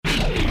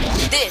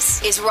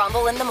This is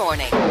Rumble in the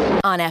Morning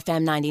on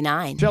FM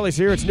 99. Shelly's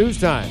here. It's news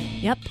time.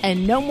 Yep,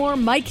 and no more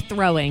mic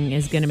throwing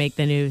is going to make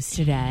the news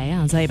today.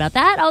 I'll tell you about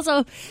that.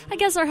 Also, I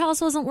guess our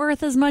house wasn't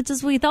worth as much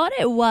as we thought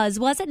it was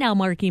it now,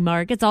 Marky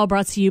Mark? It's all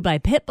brought to you by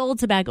Pitbull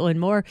Tobacco and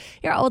More,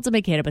 your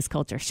ultimate cannabis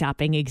culture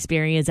shopping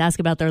experience.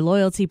 Ask about their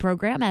loyalty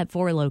program at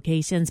 4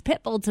 locations.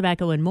 Pitbull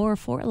Tobacco and More,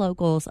 for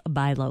locals,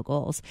 by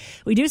locals.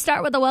 We do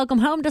start with a welcome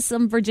home to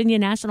some Virginia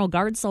National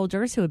Guard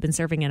soldiers who have been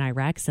serving in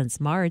Iraq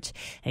since March.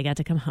 They got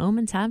to come home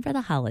in time for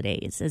the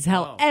holidays, is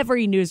how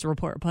every news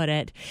report put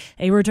it.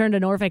 They returned to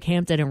Norfolk,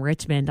 Hampton, and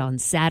Richmond on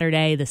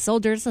Saturday. The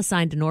soldiers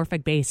assigned to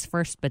Norfolk-based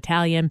 1st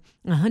Battalion,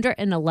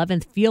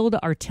 111th Field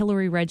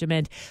Artillery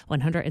Regiment,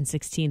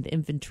 116th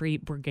Infantry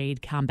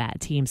Brigade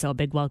Combat Team. So a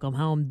big welcome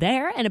home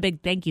there and a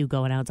big thank you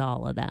going out to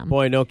all of them.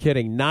 Boy, no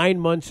kidding. 9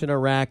 months in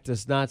Iraq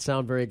does not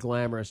sound very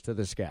glamorous to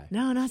this guy.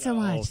 No, not so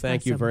much.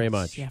 Thank you very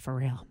much. Yeah, for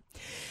real.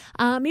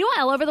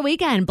 Meanwhile, over the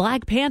weekend,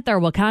 Black Panther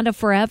Wakanda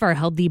Forever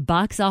held the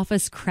box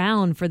office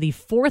crown for the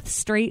 4th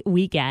straight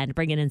weekend,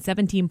 bringing in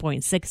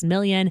 $17.6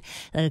 million.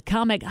 The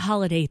comic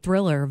holiday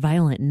thriller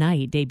Violent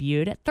Night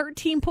debuted at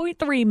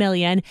 $13.3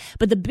 million.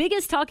 But the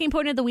biggest talking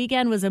point of the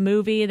weekend was a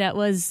movie that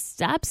was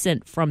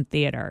absent from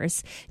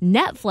theaters.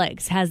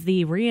 Netflix has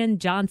the Rian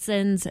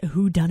Johnson's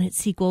whodunit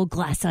sequel,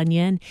 Glass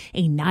Onion,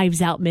 a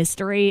Knives Out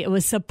mystery. It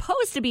was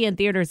supposed to be in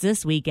theaters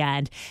this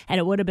weekend, and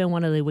it would have been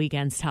one of the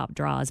weekend's top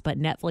draws, but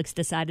Netflix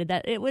decided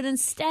that it would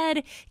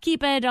instead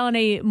keep it on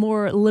a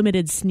more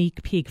limited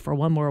sneak peek for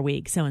one more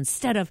week. So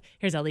instead of,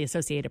 here's how the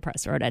Associated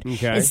Press wrote it,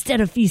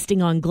 instead of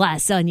feasting on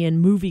Glass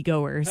Onion,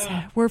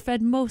 moviegoers were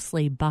fed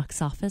mostly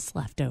box office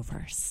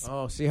leftovers.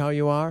 Oh, see how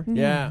you are?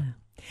 Yeah.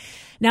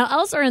 Now,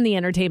 elsewhere in the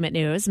entertainment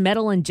news,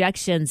 Metal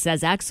Injection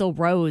says Axl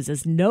Rose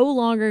is no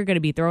longer going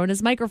to be throwing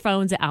his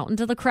microphones out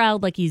into the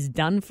crowd like he's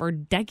done for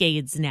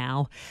decades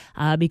now,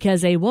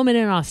 because a woman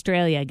in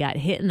Australia got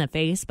hit in the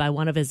face by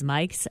one of his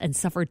mics and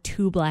suffered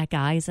 2 black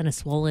eyes and a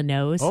swollen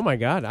nose. Oh, my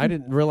God. I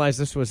didn't realize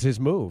this was his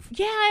move.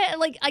 Yeah,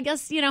 like, I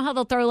guess, you know how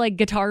they'll throw, like,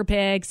 guitar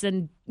picks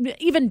and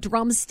even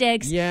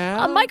drumsticks.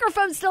 Yeah. A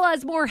microphone still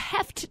has more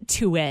heft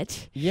to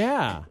it.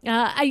 Yeah.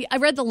 I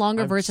read the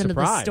longer version of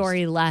the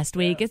story last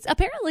week. Yeah. It's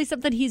apparently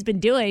something he's been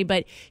doing,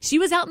 but she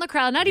was out in the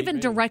crowd, not even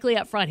directly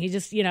up front. He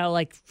just,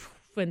 like,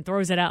 and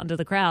throws it out into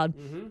the crowd.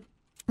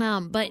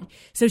 Mm-hmm. But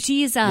so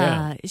she's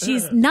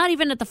not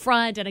even at the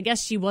front, and I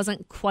guess she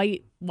wasn't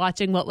quite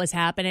watching what was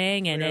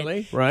happening, and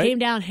it came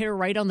down, hit her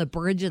right on the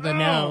bridge of the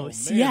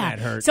nose. Man, that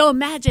hurt. So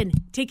imagine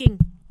taking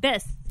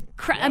this.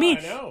 I mean,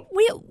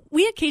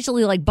 we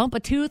occasionally like bump a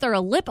tooth or a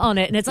lip on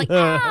it, and it's like,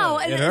 ow,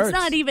 and it's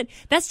not even.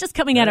 That's just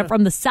coming at it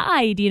from the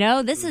side,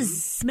 This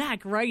is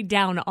smack right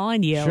down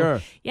on you.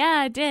 Sure.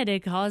 Yeah, it did.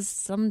 It caused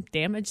some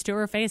damage to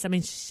her face. I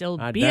mean, she'll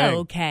be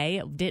okay.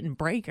 It didn't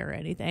break or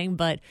anything,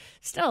 but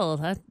still,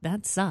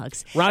 that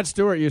sucks. Rod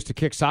Stewart used to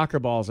kick soccer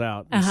balls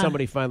out, and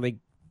somebody finally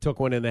took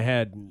one in the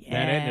head, and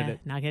that ended it.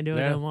 Not going to do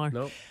it no more.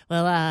 Nope.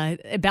 Well,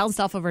 it bounced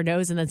off of her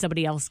nose, and then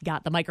somebody else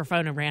got the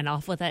microphone and ran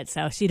off with it,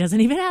 so she doesn't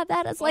even have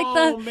that. It's like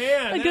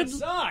the good,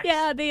 sucks.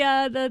 Yeah,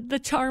 the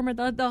charm or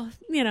the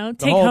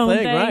take home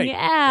thing. Right.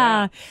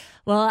 Yeah.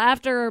 Well,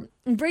 after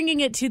bringing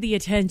it to the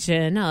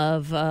attention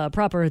of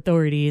proper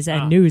authorities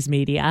and news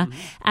media,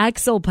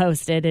 Axl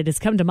posted, "It has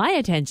come to my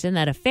attention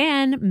that a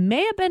fan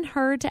may have been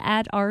hurt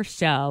at our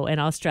show in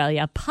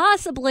Australia,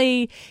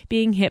 possibly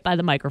being hit by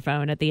the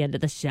microphone at the end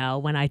of the show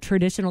when I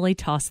traditionally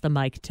toss the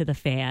mic to the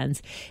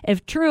fans.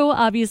 If true,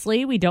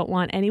 obviously, we don't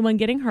want anyone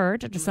getting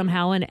hurt or to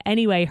somehow in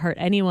any way hurt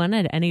anyone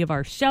at any of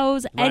our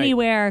shows,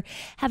 anywhere.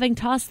 Having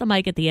tossed the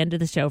mic at the end of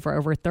the show for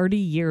over 30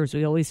 years,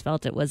 we always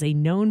felt it was a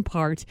known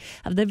part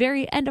of the very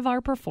end of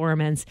our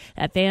performance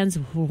that fans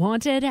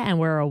wanted and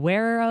were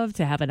aware of,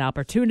 to have an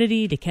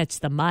opportunity to catch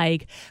the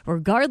mic.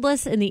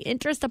 Regardless, in the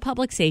interest of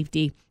public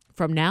safety,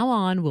 from now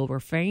on, we'll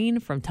refrain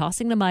from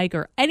tossing the mic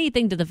or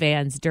anything to the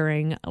fans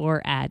during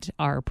or at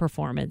our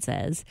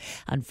performances.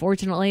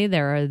 Unfortunately,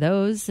 there are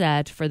those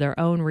that, for their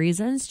own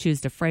reasons, choose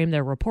to frame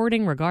their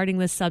reporting regarding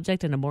this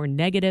subject in a more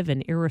negative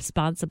and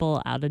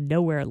irresponsible,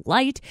 out-of-nowhere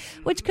light,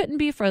 which couldn't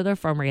be further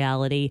from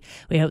reality.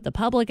 We hope the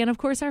public and, of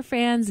course, our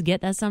fans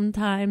get that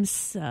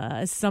sometimes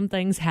some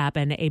things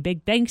happen. A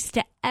big thanks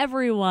to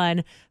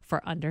everyone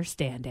for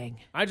understanding."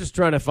 I'm just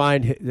trying to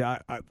find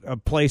a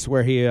place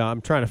where I'm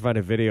trying to find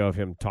a video of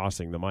him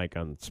tossing the mic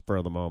on the spur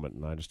of the moment,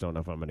 and I just don't know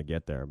if I'm going to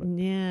get there. But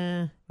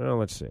yeah. Well,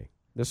 let's see.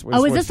 Is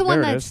this the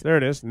one that's... There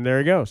it is, and there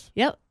he goes.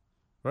 Yep.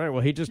 All right,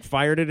 well, he just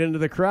fired it into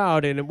the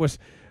crowd, and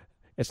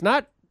it's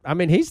not, I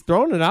mean, he's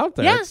throwing it out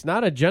there. Yeah. It's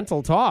not a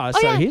gentle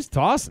toss. So he's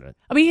tossing it.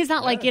 I mean, he's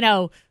not like,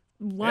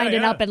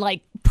 winding up and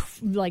like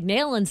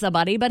nailing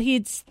somebody, but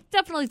he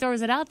definitely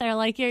throws it out there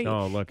like you're.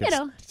 Oh, look! It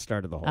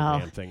started the whole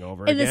damn thing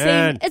over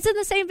again. It's in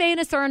the same vein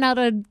as throwing out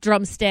a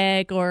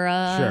drumstick or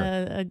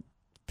a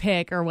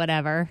pick or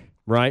whatever.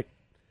 Right.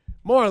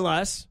 More or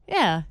less.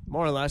 Yeah.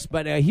 More or less,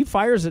 but he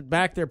fires it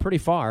back there pretty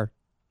far.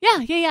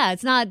 Yeah.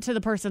 It's not to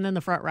the person in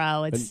the front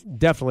row. It's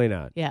definitely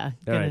not. Yeah.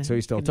 All right. So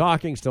he's still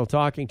talking,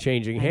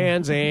 changing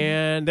hands,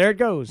 and there it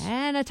goes.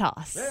 And a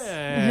toss.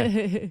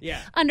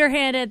 Yeah.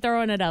 Underhanded,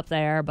 throwing it up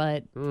there.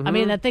 But, I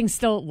mean, that thing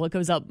still, what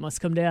goes up must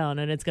come down,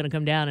 and it's going to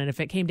come down. And if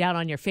it came down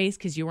on your face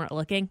because you weren't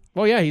looking.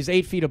 Well, yeah, he's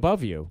 8 feet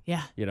above you.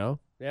 Yeah. You know?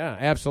 Yeah,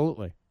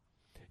 absolutely.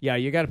 Yeah,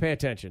 you got to pay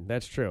attention.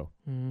 That's true.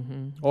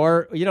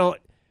 Or, you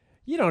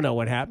don't know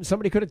what happened.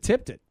 Somebody could have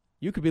tipped it.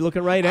 You could be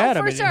looking right at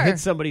him and it hit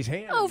somebody's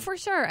hand. Oh, for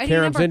sure.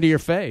 Caroms into your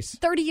face.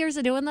 30 years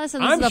of doing this,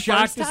 and this I'm is the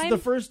shocked first time? this is the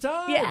first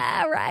time.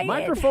 Yeah, right.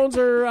 Microphones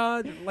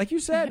are, like you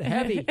said,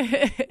 heavy.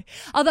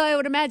 Although I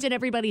would imagine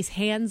everybody's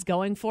hands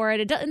going for it.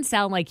 It doesn't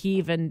sound like he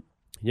even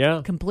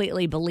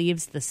completely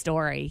believes the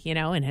story,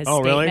 in his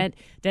statement. Really?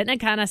 Didn't it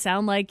kind of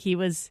sound like he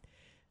was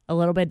a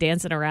little bit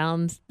dancing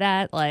around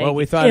that? Like, well,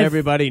 we thought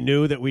everybody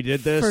knew that we did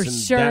this, for and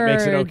sure that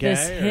makes it okay.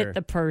 This hit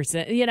the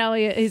person.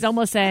 He's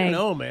almost saying, I don't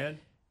know, man.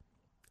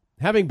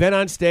 Having been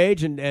on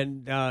stage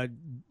and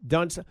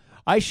done,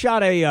 I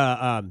shot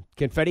a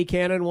confetti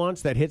cannon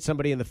once that hit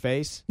somebody in the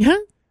face. Yeah,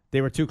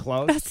 they were too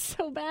close. That's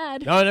so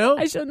bad. I know.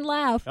 I shouldn't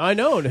laugh. I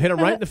know, and hit them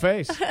right in the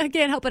face. I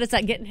can't help it. It's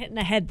that getting hit in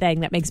the head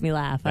thing that makes me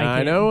laugh.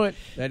 I know it.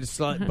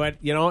 But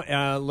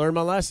learn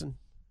my lesson.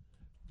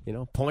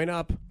 Point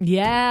up.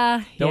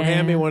 Yeah. Don't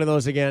hand me one of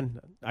those again.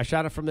 I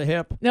shot it from the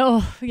hip.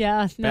 No.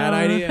 Yeah. Bad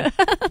idea.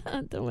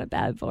 That went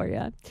bad for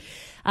you.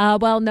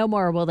 Well, no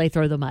more will they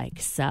throw the mic.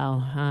 So,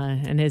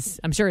 and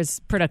I'm sure his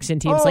production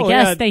team's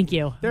yes, thank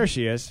you. There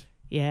she is.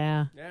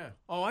 Yeah. Yeah.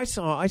 Oh, I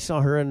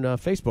saw her in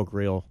Facebook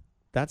reel.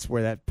 That's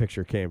where that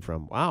picture came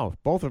from. Wow.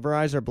 Both of her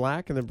eyes are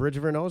black and the bridge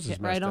of her nose is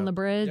messed right on up. the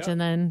bridge, yep.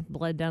 And then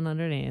bled down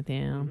underneath. Yeah.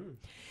 Mm-hmm.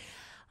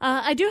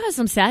 I do have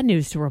some sad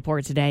news to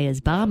report today.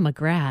 As Bob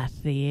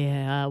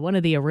McGrath, one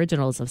of the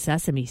originals of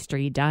Sesame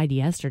Street, died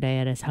yesterday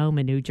at his home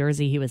in New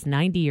Jersey. He was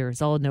 90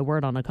 years old. No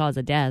word on the cause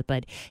of death,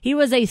 but he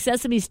was a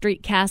Sesame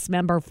Street cast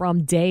member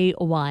from day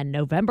one,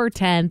 November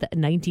 10th,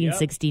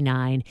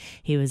 1969. Yep.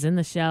 He was in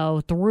the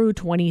show through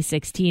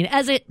 2016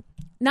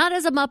 not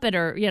as a Muppet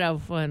or,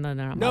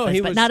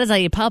 not as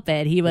a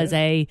puppet. He was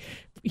a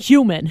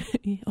human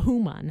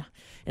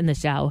in the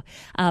show.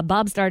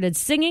 Bob started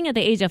singing at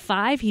the age of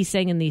 5. He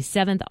sang in the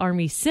 7th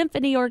Army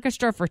Symphony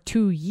Orchestra for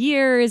 2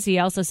 years. He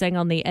also sang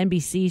on the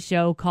NBC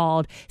show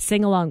called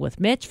Sing Along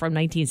with Mitch from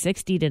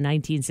 1960 to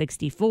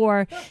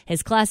 1964.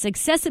 His classic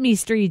Sesame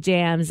Street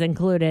jams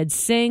included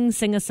Sing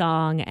a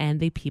Song, and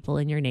The People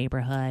in Your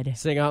Neighborhood.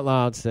 Sing out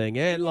loud, sing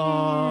it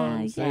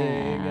long, sing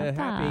it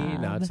happy,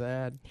 not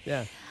sad.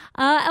 Yeah.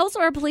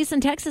 Elsewhere, police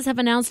in Texas have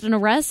announced an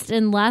arrest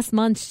in last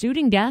month's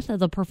shooting death of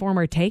the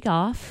performer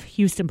Takeoff.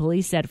 Houston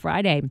police said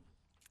Friday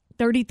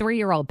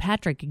 33-year-old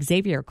Patrick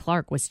Xavier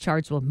Clark was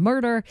charged with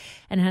murder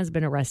and has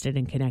been arrested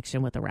in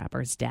connection with the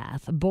rapper's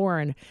death.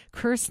 Born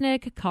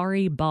Kersnick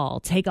Kari Ball,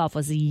 Takeoff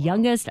was the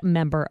youngest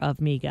member of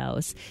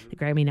Migos, the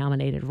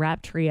Grammy-nominated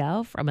rap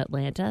trio from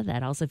Atlanta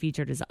that also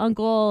featured his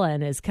uncle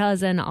and his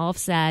cousin,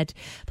 Offset.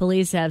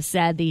 Police have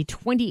said the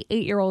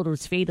 28-year-old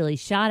was fatally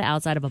shot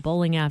outside of a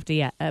bowling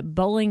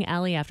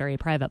alley after a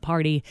private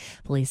party.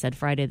 Police said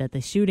Friday that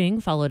the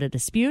shooting followed a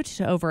dispute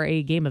over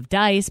a game of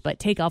dice, but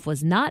Takeoff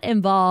was not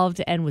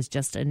involved and was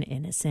just an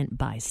innocent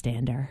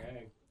bystander.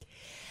 Okay.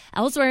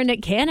 Elsewhere,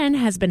 Nick Cannon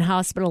has been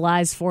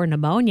hospitalized for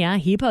pneumonia.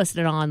 He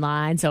posted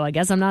online, so I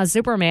guess I'm not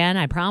Superman.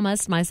 I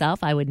promised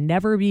myself I would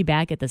never be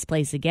back at this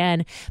place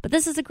again. But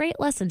this is a great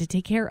lesson to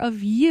take care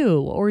of you,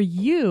 or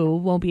you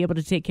won't be able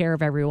to take care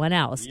of everyone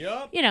else.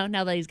 Yep.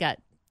 Now that he's got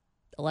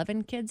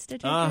 11 kids to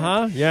take care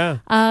of.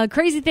 Yeah.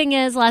 Crazy thing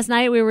is, last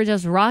night we were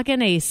just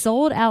rocking a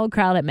sold-out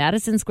crowd at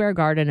Madison Square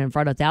Garden in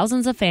front of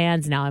thousands of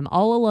fans. Now I'm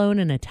all alone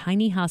in a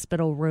tiny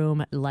hospital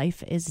room.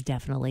 Life is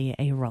definitely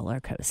a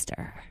roller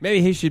coaster.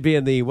 Maybe he should be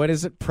in the,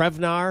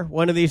 Prevnar?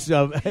 One of these,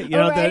 the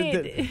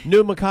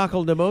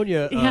pneumococcal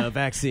pneumonia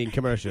vaccine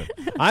commercial.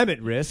 I'm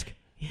at risk.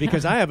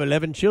 Because I have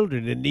 11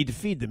 children and need to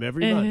feed them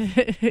every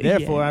month.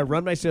 Therefore, I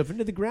run myself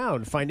into the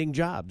ground finding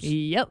jobs.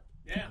 Yep.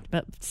 Yeah.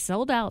 But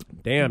sold out.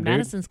 Damn,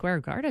 Madison Square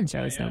Garden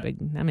show is no big.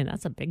 I mean,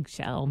 that's a big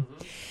show.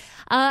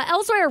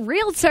 Elsewhere,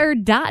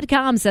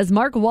 Realtor.com says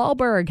Mark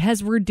Wahlberg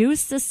has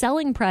reduced the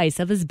selling price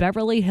of his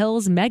Beverly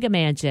Hills mega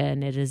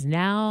mansion. It is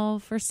now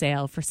for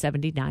sale for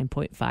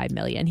 $79.5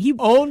 million.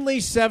 Only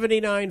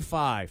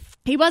 $79.5.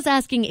 He was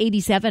asking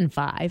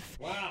 $87.5.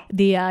 Wow.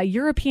 The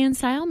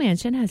European-style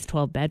mansion has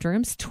 12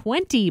 bedrooms,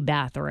 20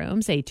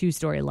 bathrooms, a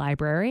 2-story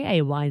library,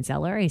 a wine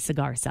cellar, a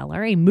cigar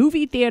cellar, a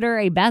movie theater,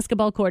 a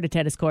basketball court, a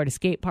tennis court, a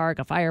skate park,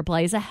 a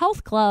fireplace, a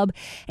health club,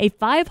 a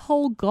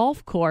 5-hole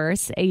golf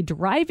course, a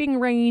driving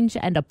range,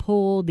 and a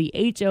pool. The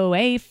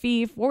HOA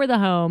fee for the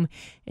home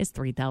is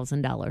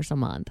 $3,000 a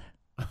month.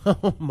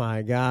 Oh,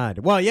 my God.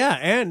 Well, yeah,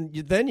 and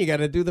then you got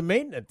to do the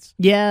maintenance.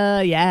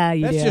 Yeah,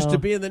 That's just to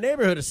be in the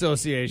neighborhood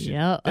association.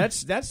 Yeah.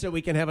 That's so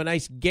we can have a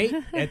nice gate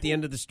at the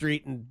end of the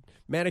street and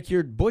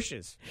manicured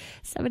bushes.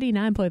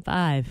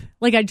 79.5.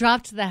 Like, I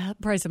dropped the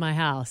price of my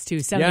house to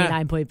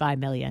 $79.5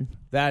 million.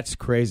 That's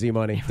crazy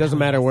money. Doesn't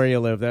matter where you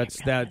live.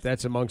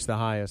 That's amongst the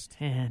highest.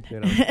 And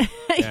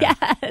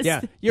Yes.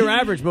 Yeah. Your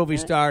average movie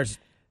star's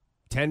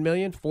 10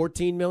 million,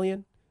 14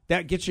 million.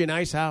 That gets you a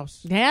nice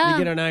house. Yeah.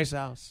 You get a nice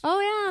house. Oh,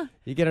 yeah.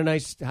 You get a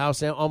nice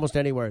house almost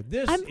anywhere.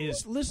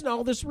 Listen to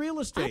all this real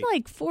estate. I'm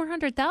like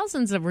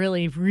 400,000's a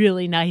really,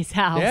 really nice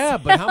house. Yeah,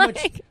 but how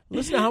much?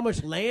 Listen to how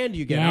much land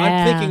you get. Yeah.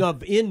 I'm thinking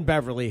of in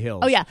Beverly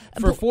Hills. Oh, yeah.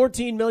 For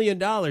 $14 million,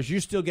 you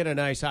still get a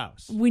nice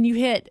house. When you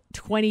hit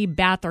 20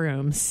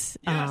 bathrooms,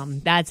 Yes.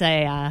 that's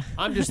a...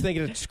 I'm just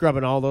thinking of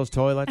scrubbing all those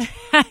toilets.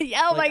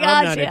 yeah, oh, my Like, gosh,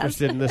 I'm not yes.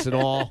 interested in this at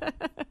all.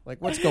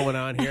 Like, what's going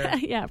on here?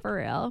 Yeah, for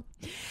real.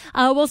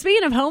 Well,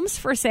 speaking of homes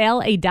for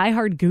sale, a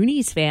diehard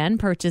Goonies fan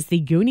purchased the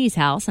Goonies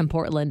house in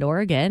Portland,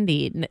 Oregon.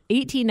 The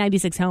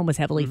 1896 home was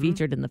heavily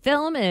featured in the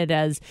film, and it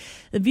has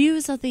the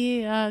views of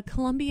the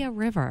Columbia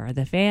River.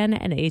 The fan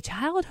and a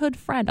childhood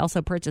friend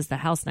also purchased the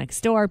house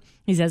next door.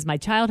 He says, my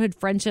childhood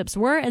friendships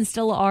were and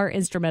still are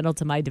instrumental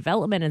to my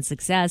development and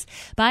success.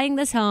 Buying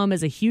this home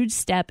is a huge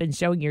step in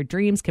showing your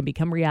dreams can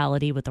become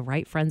reality with the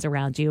right friends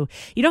around you.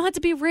 You don't have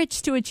to be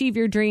rich to achieve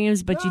your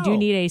dreams, but you do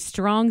need a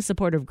strong,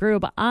 supportive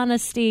group,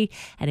 honesty,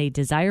 and a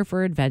desire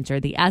for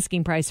adventure. The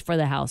asking price for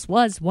the house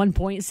was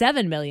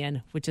 $1.7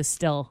 million, which is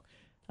still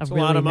a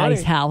really lot of nice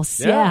money. house.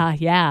 Yeah.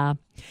 Yeah.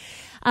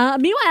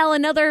 Meanwhile,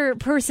 another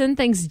person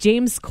thinks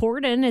James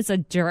Corden is a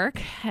jerk.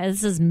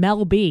 This is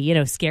Mel B,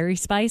 Scary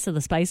Spice of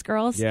the Spice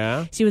Girls.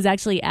 Yeah. She was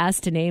actually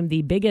asked to name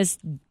the biggest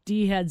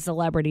D-head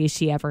celebrities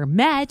she ever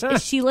met.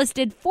 She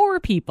listed 4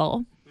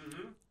 people.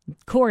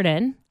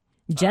 Corden,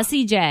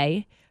 Jessie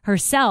J,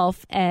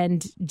 herself,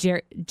 and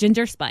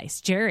Ginger Spice,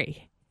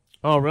 Jerry.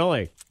 Oh,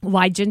 really?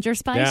 Why Ginger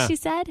Spice, Yeah. she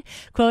said.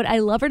 Quote, I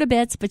love her to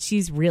bits, but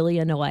she's really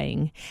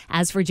annoying.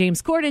 As for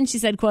James Corden, she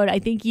said, quote, I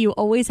think you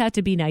always have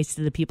to be nice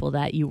to the people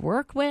that you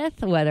work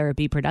with, whether it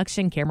be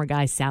production, camera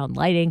guys, sound,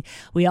 lighting.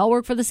 We all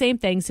work for the same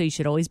thing, so you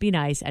should always be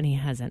nice, and he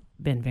hasn't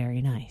been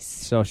very nice.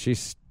 So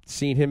she's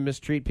seen him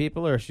mistreat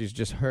people, or she's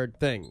just heard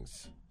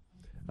things?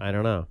 I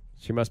don't know.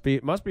 She must be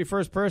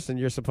first person.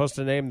 You're supposed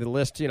to name the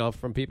list,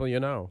 from people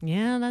you know.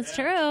 Yeah, that's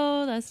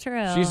true. That's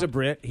true. She's a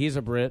Brit. He's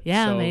a Brit.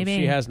 Yeah, so maybe.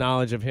 She has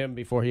knowledge of him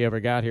before he ever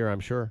got here,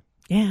 I'm sure.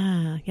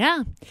 Yeah.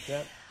 Yep.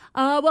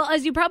 Well,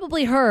 as you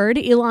probably heard,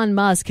 Elon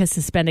Musk has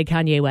suspended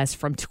Kanye West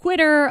from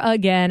Twitter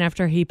again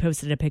after he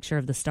posted a picture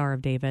of the Star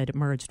of David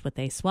merged with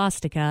a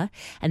swastika.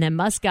 And then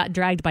Musk got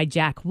dragged by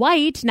Jack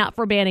White, not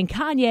for banning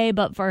Kanye,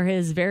 but for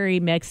his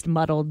very mixed,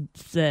 muddled,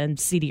 and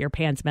seat-of-your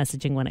pants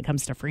messaging when it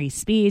comes to free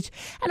speech.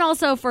 And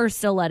also for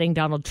still letting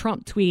Donald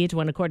Trump tweet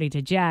when, according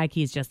to Jack,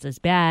 he's just as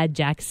bad.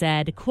 Jack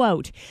said,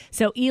 quote,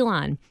 so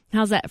Elon,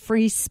 how's that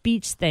free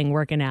speech thing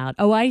working out?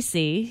 Oh, I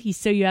see.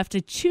 So you have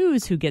to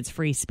choose who gets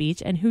free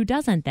speech and who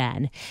doesn't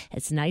then.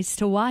 It's nice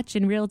to watch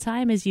in real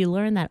time as you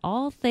learn that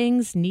all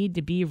things need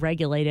to be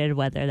regulated,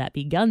 whether that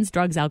be guns,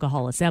 drugs,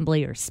 alcohol,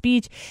 assembly, or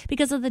speech,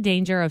 because of the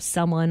danger of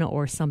someone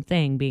or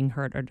something being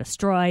hurt or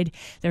destroyed.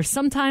 They're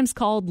sometimes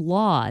called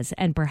laws,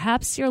 and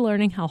perhaps you're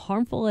learning how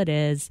harmful it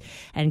is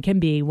and can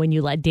be when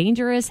you let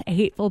dangerous,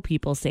 hateful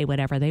people say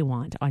whatever they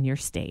want on your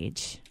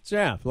stage. So,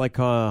 yeah, like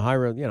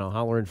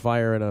hollering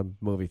fire in a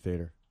movie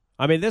theater.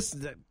 I mean, it's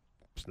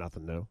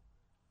nothing new.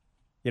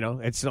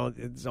 It's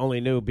only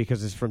new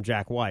because it's from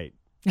Jack White,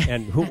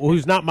 and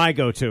who's not my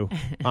go-to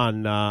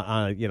on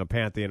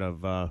pantheon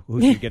of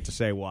who should get to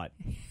say what.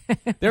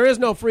 There is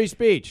no free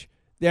speech.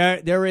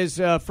 There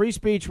is free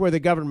speech where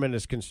the government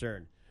is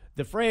concerned.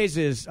 The phrase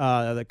is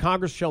that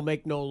Congress shall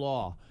make no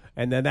law,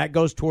 and then that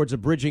goes towards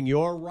abridging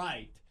your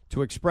right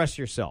to express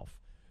yourself.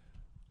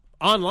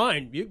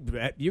 Online,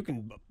 you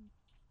can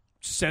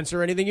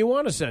censor anything you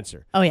want to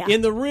censor. Oh, yeah.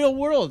 In the real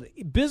world,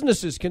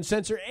 businesses can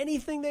censor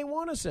anything they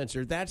want to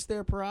censor. That's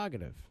their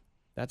prerogative.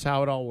 That's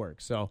how it all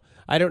works. So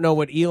I don't know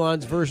what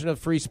Elon's version of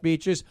free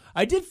speech is.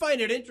 I did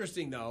find it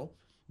interesting, though,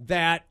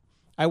 that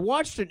I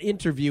watched an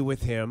interview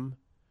with him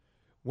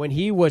when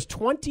he was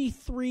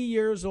 23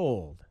 years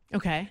old.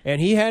 Okay.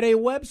 And he had a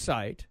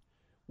website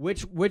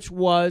which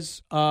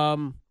was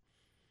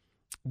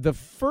the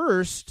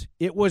first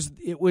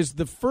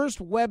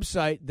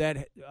website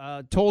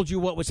that told you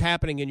what was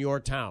happening in your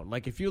town.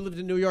 Like if you lived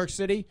in New York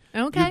City,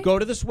 okay, you'd go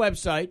to this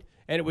website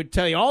and it would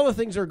tell you all the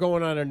things that are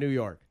going on in New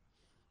York.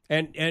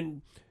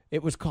 And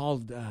it was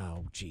called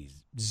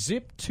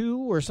Zip2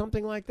 or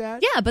something like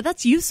that. Yeah, but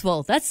that's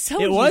useful. That's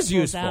so it was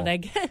useful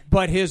sounding.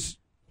 But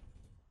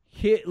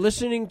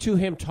listening to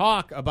him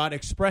talk about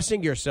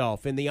expressing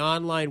yourself in the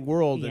online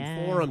world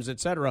and forums,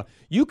 etc.,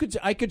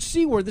 I could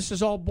see where this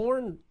is all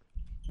born.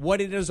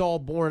 What it is all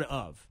born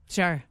of.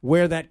 Sure.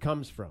 Where that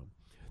comes from.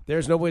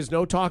 There's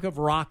no talk of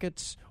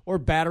rockets or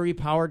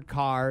battery-powered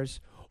cars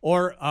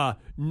or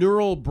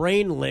neural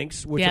brain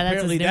links, which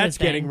apparently that's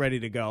getting ready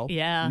to go.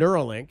 Yeah.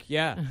 Neuralink,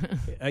 yeah.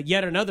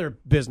 Yet another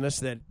business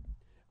that,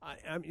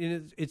 I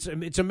mean,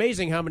 it's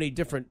amazing how many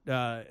different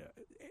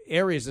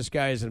areas this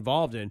guy is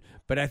involved in,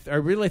 but I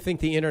really think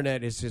the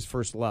internet is his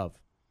first love.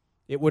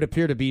 It would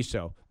appear to be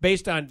so,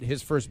 based on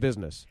his first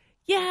business.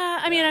 Yeah,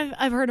 I mean,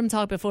 I've heard him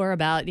talk before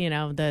about,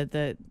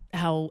 the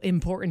how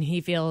important he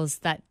feels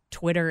that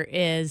Twitter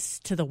is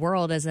to the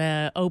world as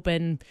an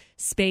open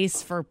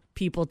space for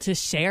people to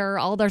share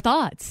all their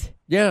thoughts.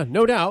 Yeah,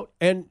 no doubt.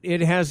 And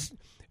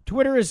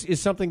Twitter is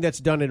something that's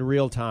done in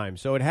real time.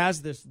 So it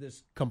has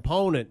this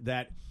component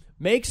that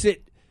makes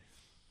it,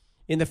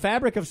 in the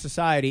fabric of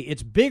society,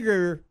 it's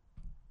bigger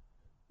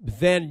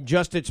than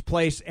just its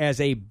place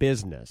as a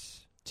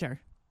business. Sure.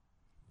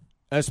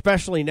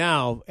 Especially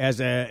now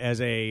as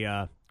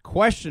a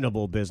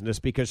questionable business,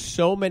 because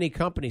so many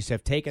companies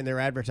have taken their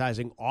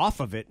advertising off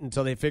of it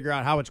until they figure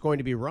out how it's going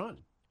to be run.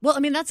 Well,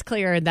 I mean, that's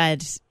clear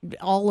that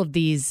all of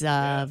these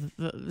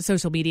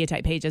social media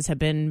type pages have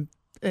been,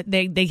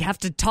 they have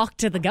to talk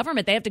to the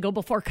government. They have to go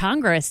before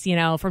Congress,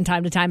 from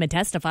time to time and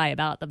testify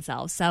about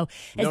themselves. So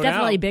it's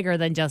definitely bigger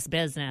than just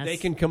business. They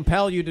can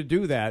compel you to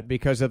do that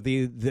because of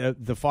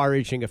the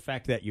far-reaching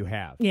effect that you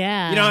have.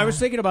 Yeah. I was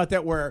thinking about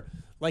that where,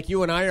 like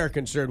you and I are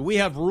concerned, we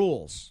have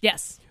rules.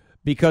 Yes.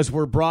 Because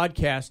we're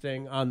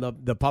broadcasting on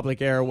the public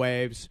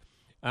airwaves.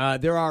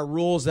 There are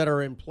rules that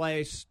are in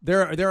place.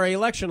 There are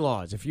election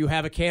laws. If you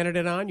have a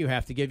candidate on, you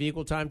have to give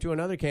equal time to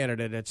another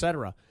candidate, et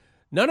cetera.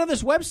 None of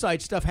this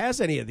website stuff has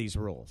any of these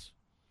rules.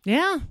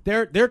 Yeah.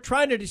 They're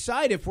trying to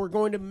decide if we're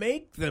going to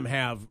make them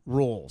have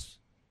rules.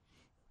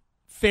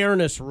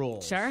 Fairness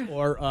rules. Sure.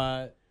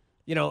 Or,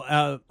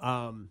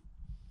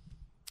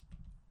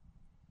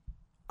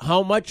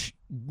 how much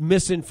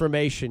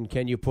misinformation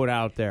can you put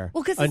out there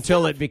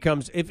until it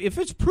becomes, if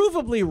it's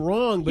provably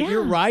wrong, but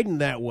you're riding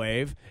that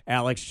wave,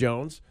 Alex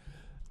Jones,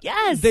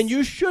 yes, then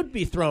you should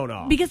be thrown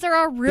off. Because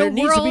there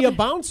needs to be a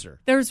bouncer.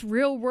 There's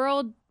real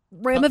world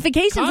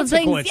ramifications of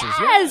things.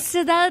 Yes,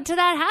 to that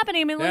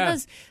happening. I mean,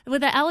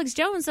 with the Alex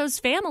Jones, those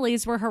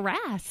families were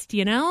harassed,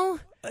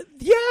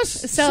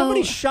 Yes.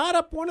 Somebody shot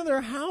up one of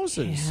their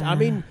houses. Yeah. I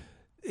mean,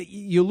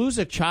 you lose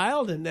a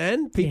child, and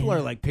then people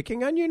are like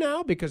picking on you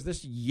now because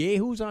this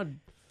yahoo's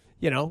on,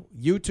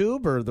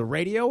 YouTube or the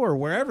radio or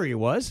wherever he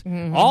was.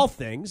 Mm-hmm. All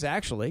things,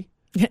 actually.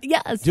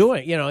 Yes.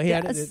 Doing, he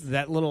had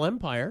that little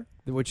empire,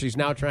 which he's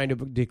now trying to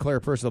declare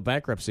personal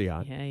bankruptcy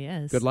on. Yeah,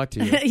 yes. Good luck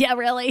to you. Yeah,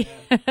 really.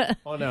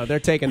 Oh, no, they're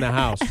taking the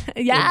house.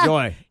 Yeah.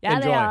 Enjoy. Yeah,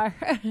 Enjoy. They are.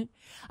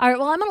 All right,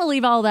 well, I'm going to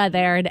leave all that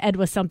there and end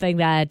with something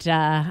that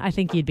I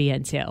think you'd be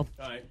into. All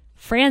right.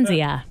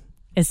 Franzia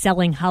is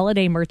selling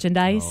holiday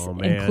merchandise,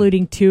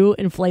 including 2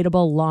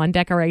 inflatable lawn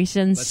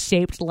decorations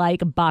shaped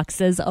like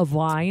boxes of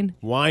wine.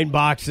 Wine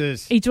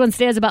boxes. Each one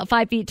stands about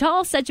 5 feet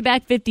tall, set you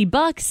back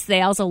 $50.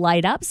 They also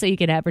light up so you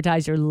can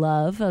advertise your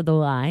love of the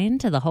wine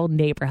to the whole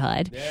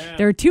neighborhood. Yeah.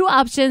 There are 2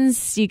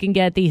 options. You can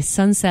get the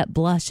Sunset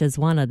Blush as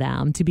one of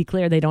them. To be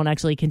clear, they don't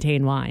actually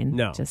contain wine.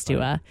 No. Just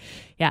to,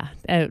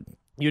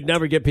 you'd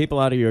never get people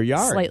out of your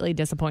yard. Slightly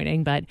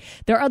disappointing, but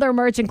their other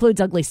merch includes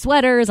ugly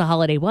sweaters, a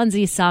holiday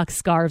onesie, socks,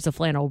 scarves, a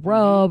flannel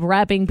robe,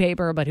 wrapping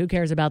paper, but who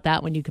cares about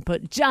that when you can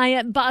put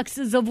giant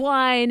boxes of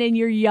wine in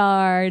your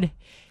yard?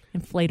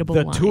 Inflatable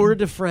wine. The Tour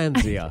de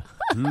Franzia.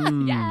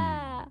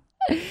 Yeah.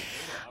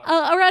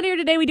 Around here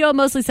today, we do have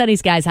mostly sunny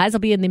skies. Highs will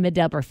be in the mid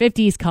to upper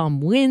 50s. Calm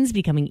winds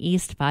becoming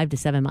east 5 to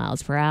 7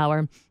 miles per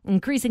hour.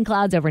 Increasing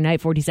clouds overnight,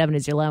 47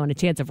 is your low, and a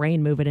chance of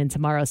rain moving in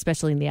tomorrow,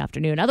 especially in the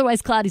afternoon.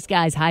 Otherwise, cloudy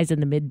skies, highs in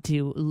the mid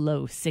to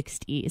low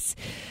 60s.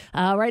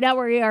 Right now,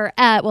 where we are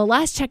at,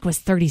 last check was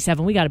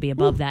 37. We got to be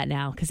above that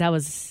now because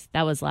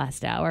that was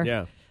last hour.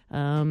 Yeah.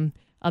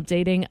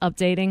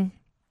 Updating.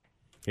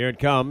 Here it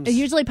comes. It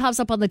usually pops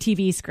up on the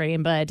TV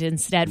screen, but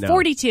instead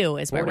 42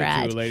 is where we're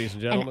at. Ladies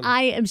and gentlemen. And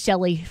I am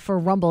Shelley for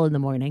Rumble in the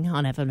Morning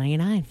on FM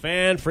 99.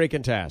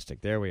 Fan-freaking-tastic.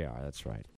 There we are. That's right.